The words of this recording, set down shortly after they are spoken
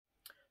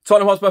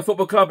Tottenham Hotspur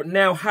Football Club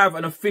now have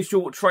an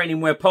official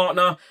training wear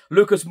partner.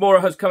 Lucas Moura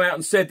has come out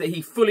and said that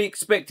he fully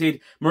expected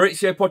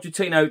Mauricio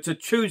Pochettino to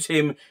choose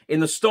him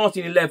in the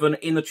starting 11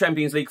 in the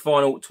Champions League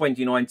final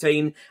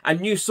 2019. And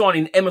new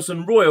signing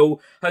Emerson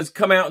Royal has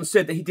come out and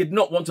said that he did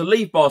not want to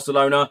leave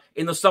Barcelona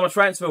in the summer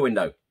transfer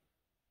window.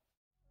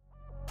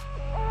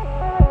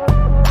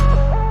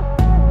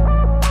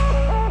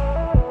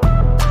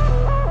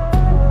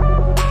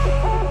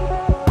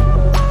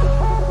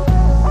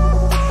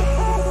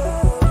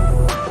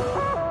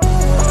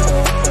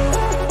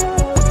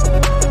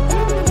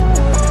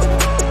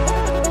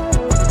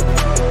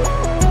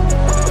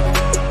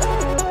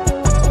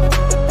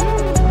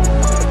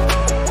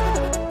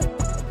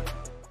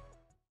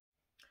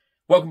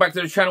 Welcome back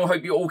to the channel.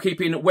 Hope you're all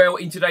keeping well.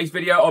 In today's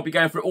video, I'll be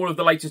going through all of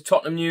the latest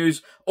Tottenham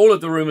news, all of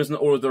the rumours and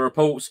all of the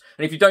reports.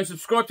 And if you don't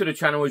subscribe to the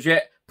channel as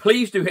yet,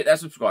 please do hit that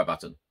subscribe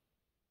button.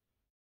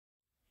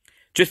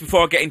 Just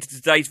before I get into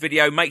today's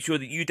video, make sure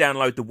that you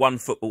download the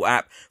OneFootball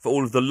app for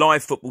all of the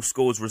live football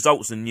scores,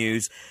 results and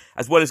news,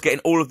 as well as getting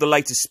all of the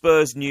latest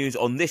Spurs news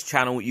on this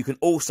channel. You can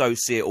also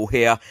see it all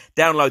here.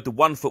 Download the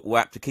OneFootball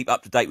app to keep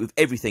up to date with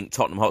everything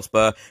Tottenham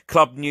Hotspur,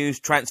 club news,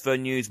 transfer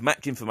news,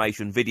 match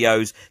information,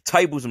 videos,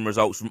 tables and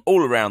results from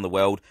all around the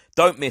world.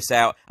 Don't miss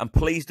out, and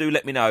please do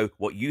let me know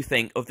what you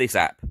think of this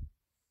app.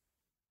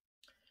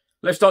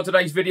 Let's start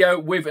today's video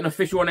with an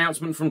official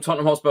announcement from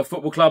Tottenham Hotspur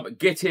Football Club.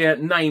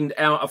 Getir named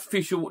our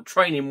official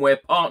training wear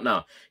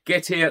partner.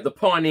 Getir, the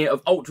pioneer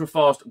of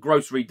ultra-fast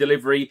grocery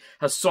delivery,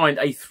 has signed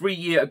a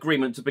 3-year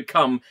agreement to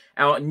become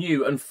our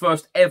new and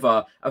first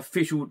ever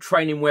official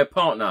training wear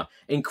partner,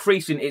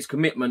 increasing its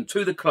commitment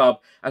to the club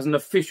as an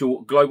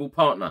official global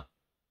partner.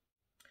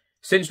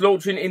 Since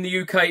launching in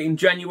the UK in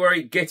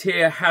January,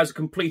 Getir has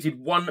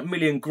completed 1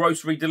 million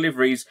grocery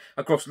deliveries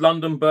across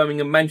London,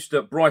 Birmingham,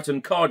 Manchester,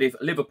 Brighton, Cardiff,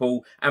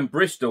 Liverpool and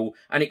Bristol,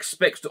 and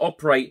expects to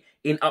operate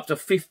in up to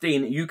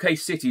 15 UK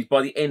cities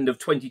by the end of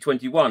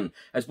 2021,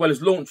 as well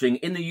as launching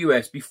in the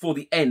US before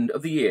the end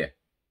of the year.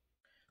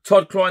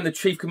 Todd Klein, the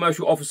Chief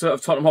Commercial Officer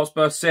of Tottenham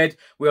Hotspur, said,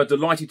 "We are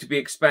delighted to be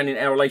expanding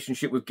our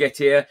relationship with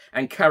Getir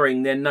and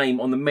carrying their name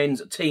on the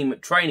men's team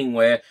training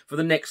wear for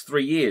the next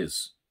 3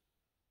 years.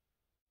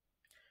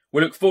 We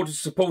look forward to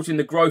supporting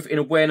the growth in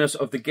awareness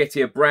of the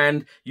Getir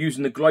brand,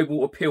 using the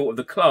global appeal of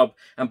the club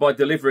and by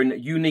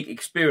delivering unique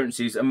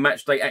experiences and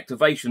matchday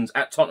activations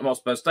at Tottenham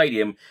Hotspur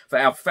Stadium for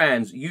our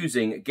fans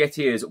using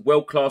Getir's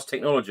world-class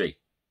technology."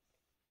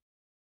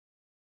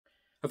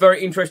 A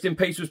very interesting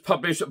piece was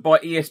published by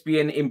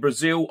ESPN in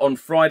Brazil on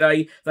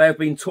Friday. They have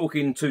been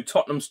talking to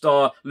Tottenham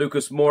star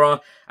Lucas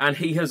Moura, and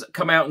he has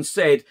come out and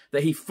said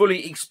that he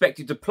fully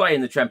expected to play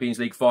in the Champions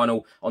League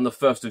final on the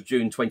 1st of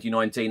June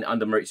 2019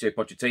 under Mauricio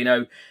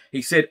Pochettino.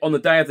 He said, "On the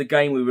day of the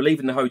game, we were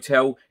leaving the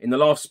hotel. In the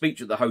last speech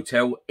at the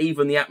hotel,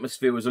 even the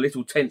atmosphere was a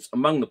little tense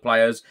among the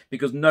players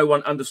because no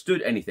one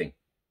understood anything.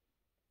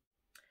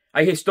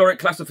 A historic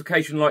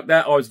classification like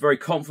that, I was very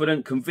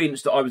confident,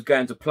 convinced that I was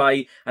going to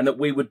play and that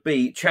we would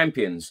be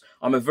champions.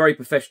 I'm a very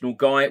professional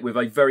guy with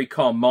a very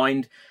calm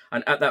mind,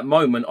 and at that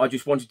moment I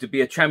just wanted to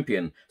be a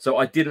champion, so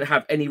I didn't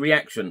have any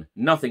reaction,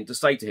 nothing to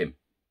say to him."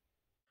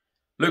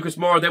 Lucas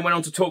Moura then went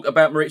on to talk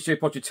about Mauricio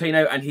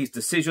Pochettino and his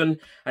decision,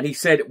 and he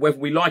said, "Whether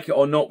we like it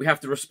or not, we have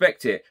to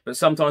respect it, but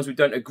sometimes we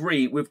don't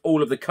agree with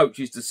all of the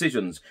coach's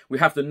decisions. We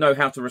have to know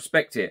how to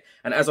respect it.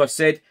 And as I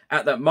said,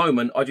 at that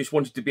moment, I just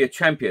wanted to be a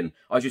champion.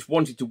 I just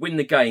wanted to win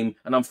the game,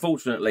 and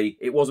unfortunately,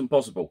 it wasn't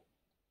possible."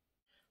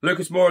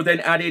 Lucas Moura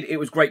then added, "It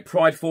was great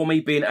pride for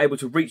me being able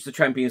to reach the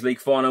Champions League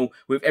final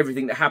with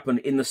everything that happened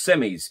in the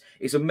semis.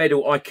 It's a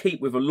medal I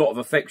keep with a lot of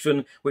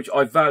affection, which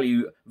I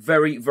value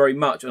very, very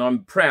much, and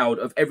I'm proud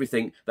of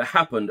everything that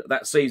happened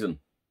that season."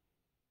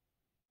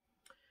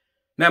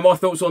 Now, my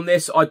thoughts on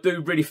this, I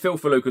do really feel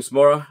for Lucas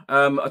Moura.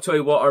 I tell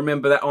you what, I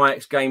remember that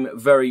Ajax game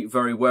very,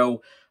 very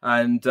well.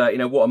 And, you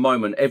know, what a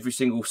moment. Every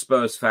single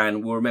Spurs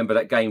fan will remember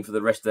that game for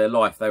the rest of their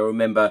life. They will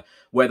remember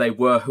where they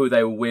were, who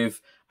they were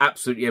with,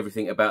 absolutely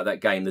everything about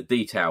that game, the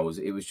details.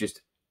 It was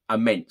just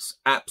immense,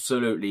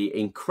 absolutely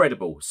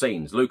incredible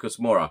scenes. Lucas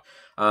Moura,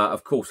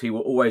 of course, he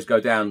will always go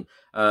down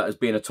as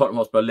being a Tottenham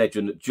Hotspur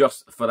legend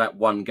just for that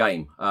one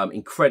game.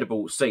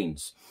 Incredible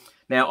scenes.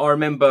 Now, I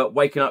remember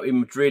waking up in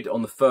Madrid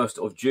on the 1st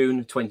of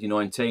June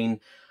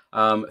 2019,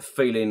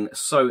 feeling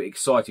so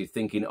excited,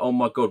 thinking, oh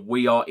my God,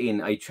 we are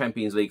in a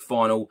Champions League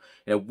final.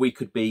 You know, we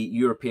could be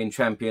European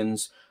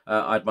champions.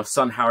 I had my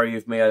son Harry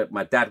with me,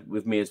 my dad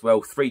with me as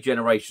well. 3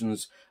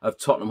 generations of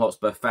Tottenham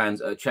Hotspur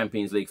fans at a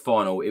Champions League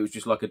final. It was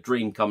just like a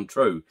dream come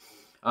true.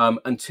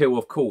 Until,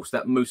 of course,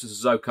 that Moussa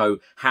Sissoko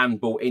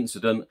handball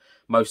incident.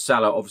 Mo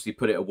Salah obviously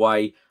put it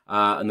away,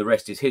 and the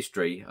rest is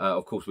history.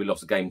 Of course, we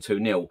lost the game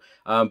 2-0.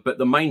 But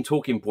the main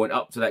talking point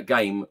up to that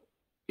game,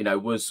 you know,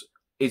 was,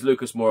 is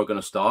Lucas Moura going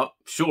to start?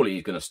 Surely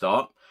he's going to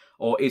start.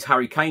 Or is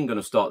Harry Kane going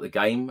to start the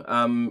game?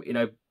 You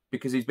know,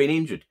 because he's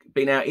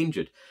been out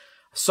injured.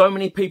 So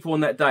many people on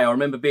that day. I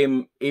remember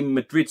being in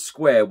Madrid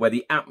Square where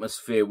the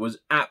atmosphere was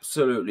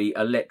absolutely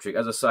electric.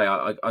 As I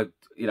say,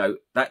 you know,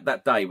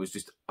 that day was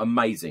just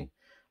amazing.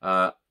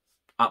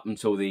 up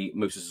until the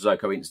Musa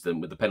Sissoko incident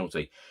with the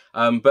penalty.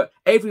 But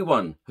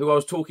everyone who I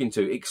was talking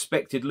to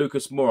expected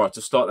Lucas Moura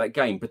to start that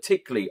game,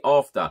 particularly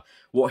after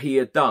what he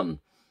had done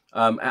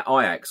at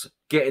Ajax,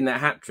 getting that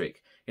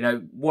hat-trick. You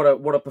know,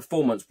 what a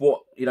performance,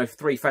 what, you know,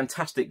 3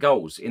 fantastic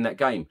goals in that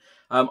game.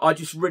 I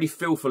just really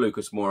feel for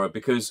Lucas Moura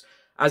because,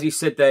 as he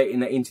said there in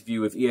that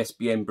interview with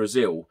ESPN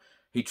Brazil,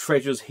 he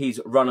treasures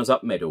his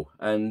runners-up medal.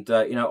 And,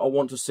 you know, I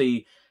want to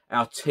see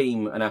our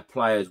team and our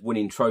players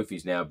winning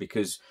trophies now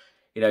because,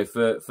 you know,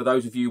 for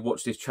those of you who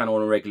watch this channel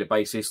on a regular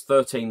basis,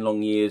 13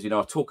 long years, you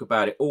know, I talk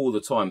about it all the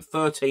time,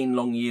 13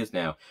 long years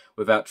now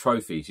without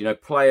trophies. You know,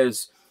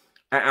 players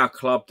at our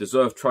club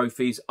deserve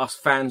trophies, us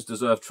fans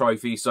deserve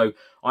trophies, so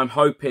I'm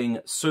hoping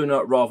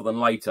sooner rather than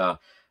later,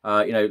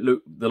 you know,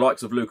 the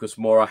likes of Lucas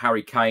Moura,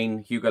 Harry Kane,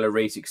 Hugo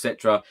Lloris,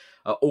 etc.,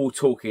 are all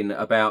talking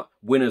about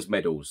winners'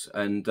 medals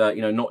and,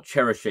 you know, not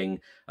cherishing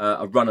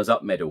a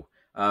runners-up medal.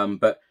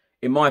 But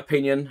in my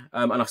opinion,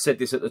 and I said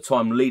this at the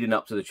time leading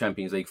up to the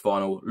Champions League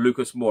final,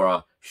 Lucas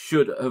Moura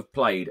should have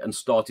played and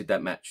started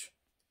that match.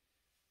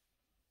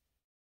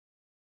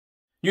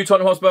 New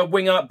Tottenham Hotspur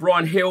winger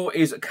Bryan Gil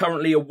is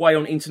currently away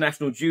on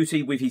international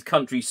duty with his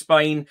country,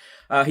 Spain.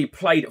 He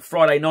played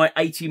Friday night,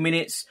 80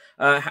 minutes,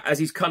 as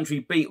his country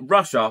beat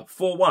Russia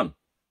 4-1.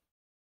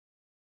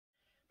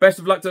 Best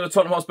of luck to the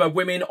Tottenham Hotspur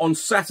women. On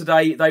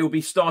Saturday, they will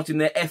be starting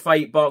their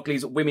FA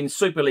Barclays Women's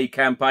Super League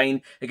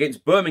campaign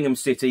against Birmingham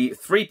City,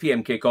 3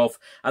 PM kickoff,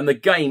 and the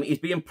game is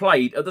being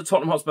played at the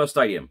Tottenham Hotspur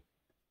Stadium.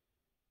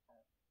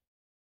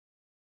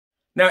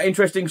 Now,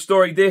 interesting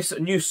story this.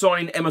 New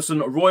signing Emerson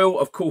Royal,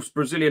 of course,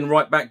 Brazilian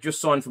right-back,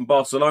 just signed from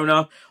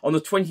Barcelona. On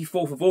the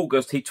 24th of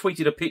August, he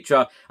tweeted a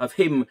picture of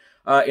him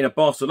in a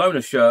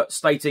Barcelona shirt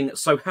stating,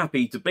 "So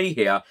happy to be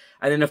here."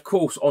 And then, of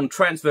course, on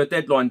transfer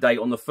deadline day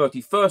on the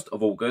 31st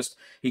of August,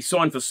 he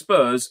signed for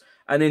Spurs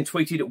and then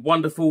tweeted,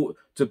 "Wonderful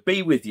to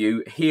be with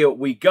you. Here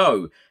we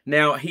go."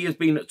 Now, he has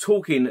been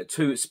talking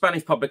to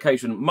Spanish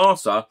publication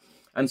Marca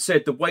and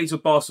said, "The ways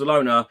of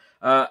Barcelona,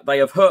 they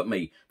have hurt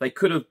me. They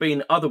could have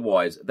been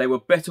otherwise. There were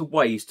better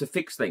ways to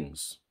fix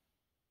things."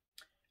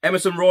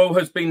 Emerson Royal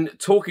has been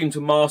talking to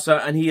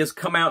Marca and he has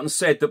come out and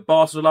said that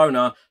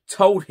Barcelona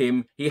told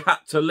him he had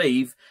to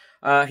leave.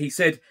 He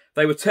said,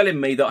 "They were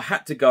telling me that I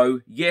had to go,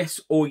 yes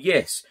or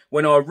yes.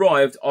 When I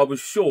arrived, I was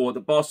sure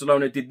that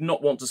Barcelona did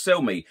not want to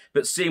sell me.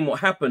 But seeing what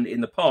happened in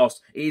the past,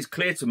 it is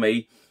clear to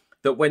me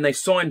that when they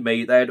signed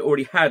me, they had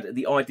already had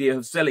the idea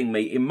of selling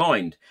me in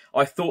mind.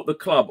 I thought the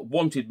club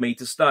wanted me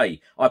to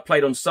stay. I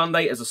played on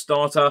Sunday as a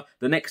starter.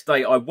 The next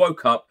day I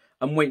woke up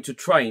and went to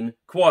train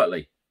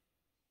quietly.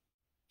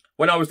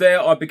 When I was there,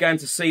 I began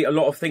to see a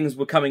lot of things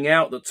were coming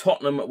out, that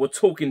Tottenham were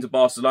talking to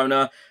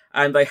Barcelona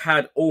and they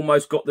had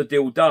almost got the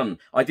deal done.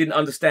 I didn't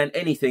understand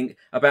anything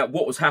about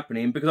what was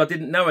happening because I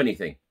didn't know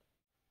anything."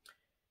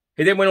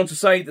 He then went on to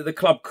say that the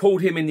club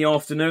called him in the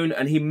afternoon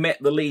and he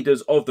met the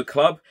leaders of the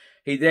club.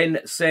 He then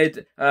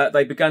said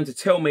they began to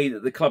tell me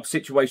that the club's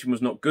situation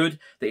was not good,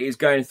 that it is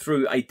going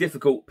through a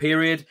difficult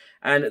period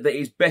and that it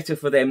is better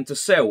for them to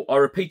sell. I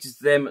repeated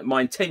to them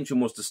my intention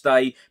was to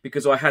stay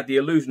because I had the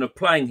illusion of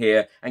playing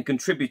here and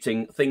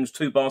contributing things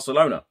to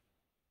Barcelona.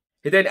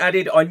 He then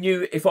added, "I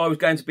knew if I was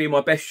going to be in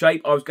my best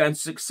shape, I was going to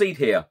succeed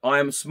here. I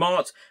am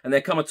smart, and there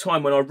come a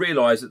time when I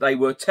realised that they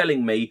were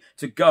telling me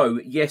to go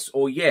yes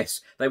or yes.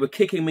 They were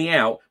kicking me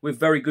out with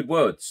very good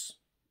words."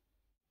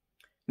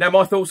 Now,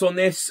 my thoughts on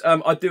this,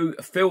 I do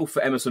feel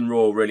for Emerson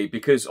Royal, really,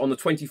 because on the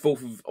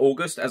 24th of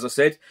August, as I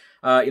said,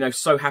 you know,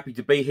 so happy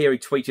to be here. He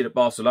tweeted at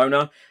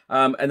Barcelona,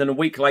 and then a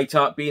week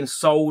later, being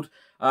sold,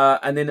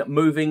 and then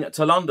moving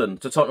to London,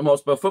 to Tottenham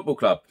Hotspur Football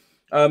Club.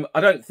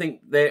 I don't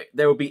think there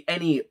will be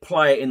any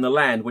player in the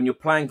land when you're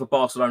playing for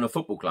Barcelona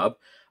Football Club.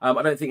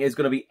 I don't think there's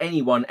going to be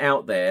anyone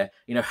out there,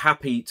 you know,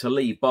 happy to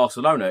leave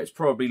Barcelona. It's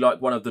probably like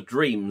one of the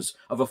dreams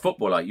of a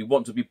footballer. You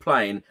want to be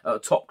playing at a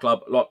top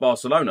club like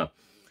Barcelona.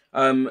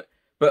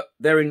 But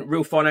they're in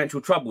real financial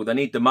trouble. They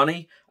need the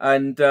money.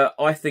 And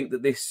I think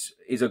that this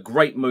is a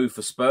great move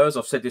for Spurs.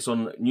 I've said this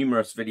on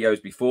numerous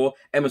videos before.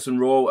 Emerson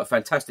Royal, a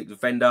fantastic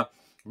defender.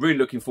 Really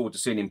looking forward to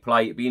seeing him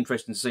play. It'd be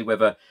interesting to see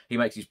whether he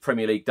makes his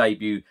Premier League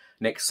debut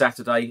next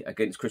Saturday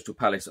against Crystal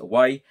Palace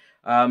away.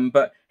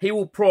 But he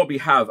will probably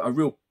have a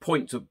real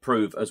point to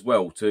prove as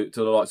well to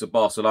the likes of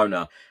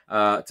Barcelona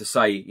to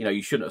say, you know,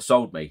 you shouldn't have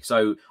sold me.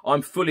 So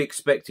I'm fully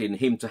expecting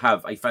him to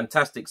have a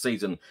fantastic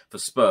season for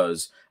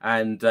Spurs.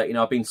 And, you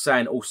know, I've been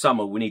saying all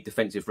summer we need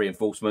defensive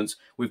reinforcements.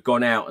 We've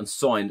gone out and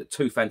signed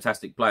 2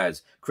 fantastic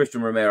players,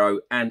 Christian Romero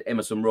and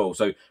Emerson Royal.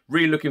 So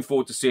really looking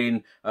forward to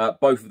seeing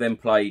both of them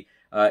play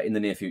in the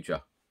near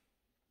future.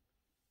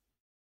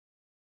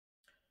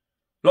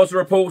 Lots of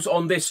reports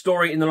on this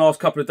story in the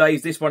last couple of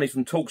days. This one is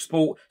from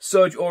TalkSport.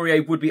 Serge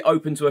Aurier would be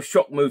open to a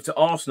shock move to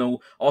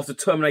Arsenal after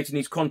terminating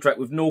his contract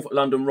with North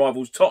London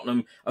rivals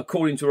Tottenham,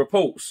 according to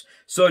reports.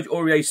 Serge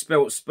Aurier's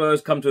spell at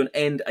Spurs come to an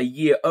end a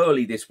year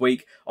early this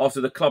week after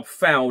the club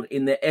failed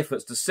in their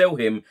efforts to sell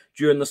him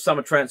during the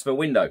summer transfer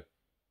window.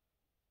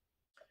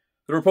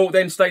 The report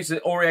then states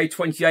that Aurier,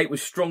 28,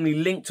 was strongly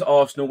linked to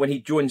Arsenal when he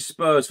joined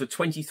Spurs for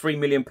 £23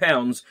 million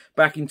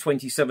back in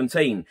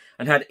 2017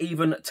 and had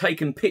even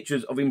taken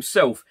pictures of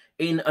himself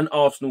in an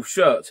Arsenal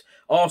shirt.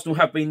 Arsenal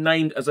have been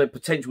named as a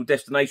potential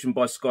destination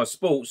by Sky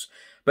Sports,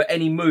 but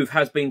any move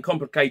has been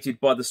complicated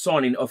by the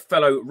signing of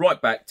fellow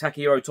right-back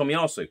Takehiro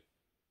Tomiyasu.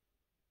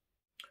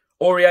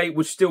 Aurier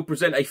would still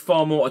present a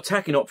far more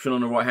attacking option on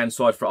the right-hand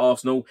side for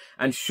Arsenal,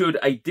 and should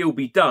a deal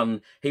be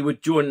done, he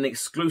would join an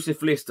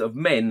exclusive list of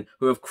men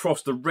who have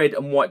crossed the red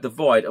and white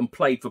divide and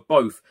played for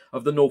both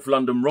of the North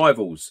London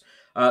rivals.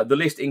 The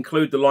list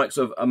include the likes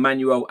of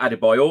Emmanuel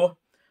Adebayor,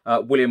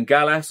 William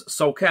Gallas,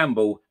 Sol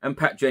Campbell and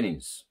Pat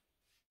Jennings.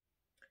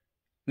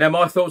 Now,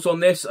 my thoughts on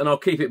this, and I'll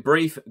keep it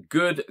brief.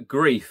 Good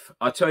grief.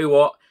 I tell you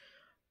what,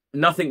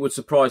 nothing would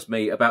surprise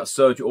me about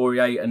Serge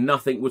Aurier, and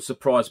nothing would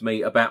surprise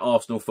me about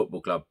Arsenal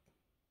Football Club.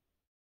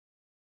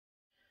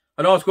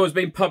 An article has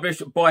been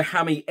published by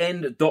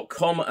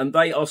HammyN.com, and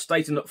they are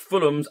stating that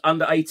Fulham's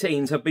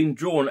under-18s have been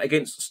drawn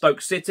against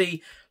Stoke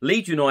City,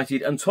 Leeds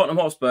United and Tottenham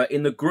Hotspur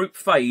in the group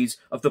phase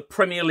of the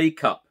Premier League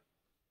Cup.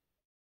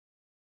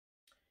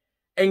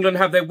 England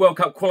have their World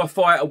Cup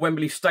qualifier at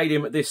Wembley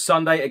Stadium this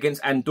Sunday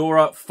against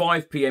Andorra,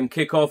 5 PM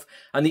kickoff,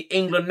 and the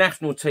England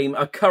national team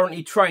are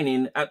currently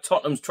training at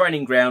Tottenham's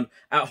training ground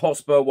at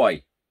Hotspur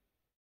Way.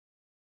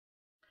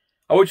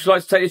 I would just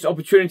like to take this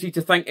opportunity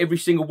to thank every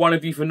single one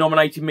of you for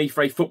nominating me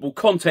for a Football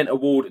Content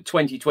Award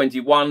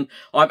 2021.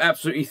 I'm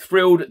absolutely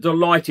thrilled,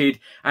 delighted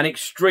and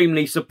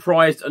extremely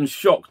surprised and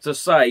shocked to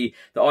say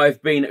that I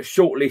have been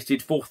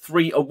shortlisted for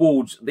 3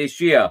 awards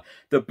this year.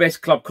 The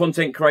Best Club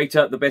Content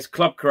Creator, the Best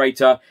Club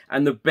Creator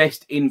and the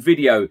Best in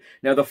Video.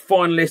 Now, the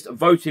finalist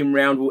voting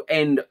round will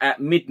end at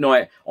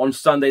midnight on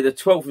Sunday the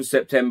 12th of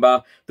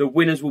September. The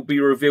winners will be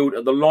revealed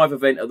at the live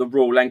event at the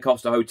Royal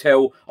Lancaster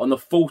Hotel on the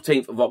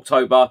 14th of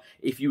October.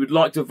 If you would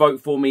like to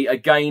vote for me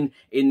again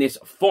in this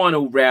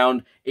final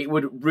round, it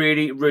would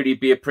really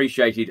be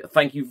appreciated.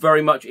 Thank you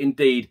very much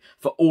indeed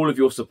for all of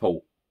your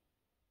support.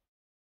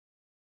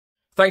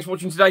 Thanks for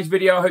watching today's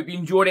video. I hope you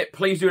enjoyed it.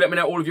 Please do let me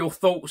know all of your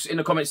thoughts in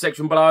the comment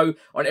section below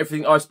on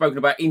everything I've spoken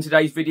about in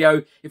today's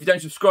video. If you don't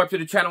subscribe to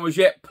the channel as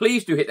yet,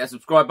 please do hit that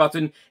subscribe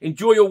button.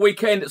 Enjoy your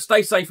weekend.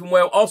 Stay safe and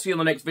well. I'll see you on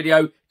the next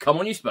video. Come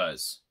on, you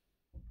Spurs.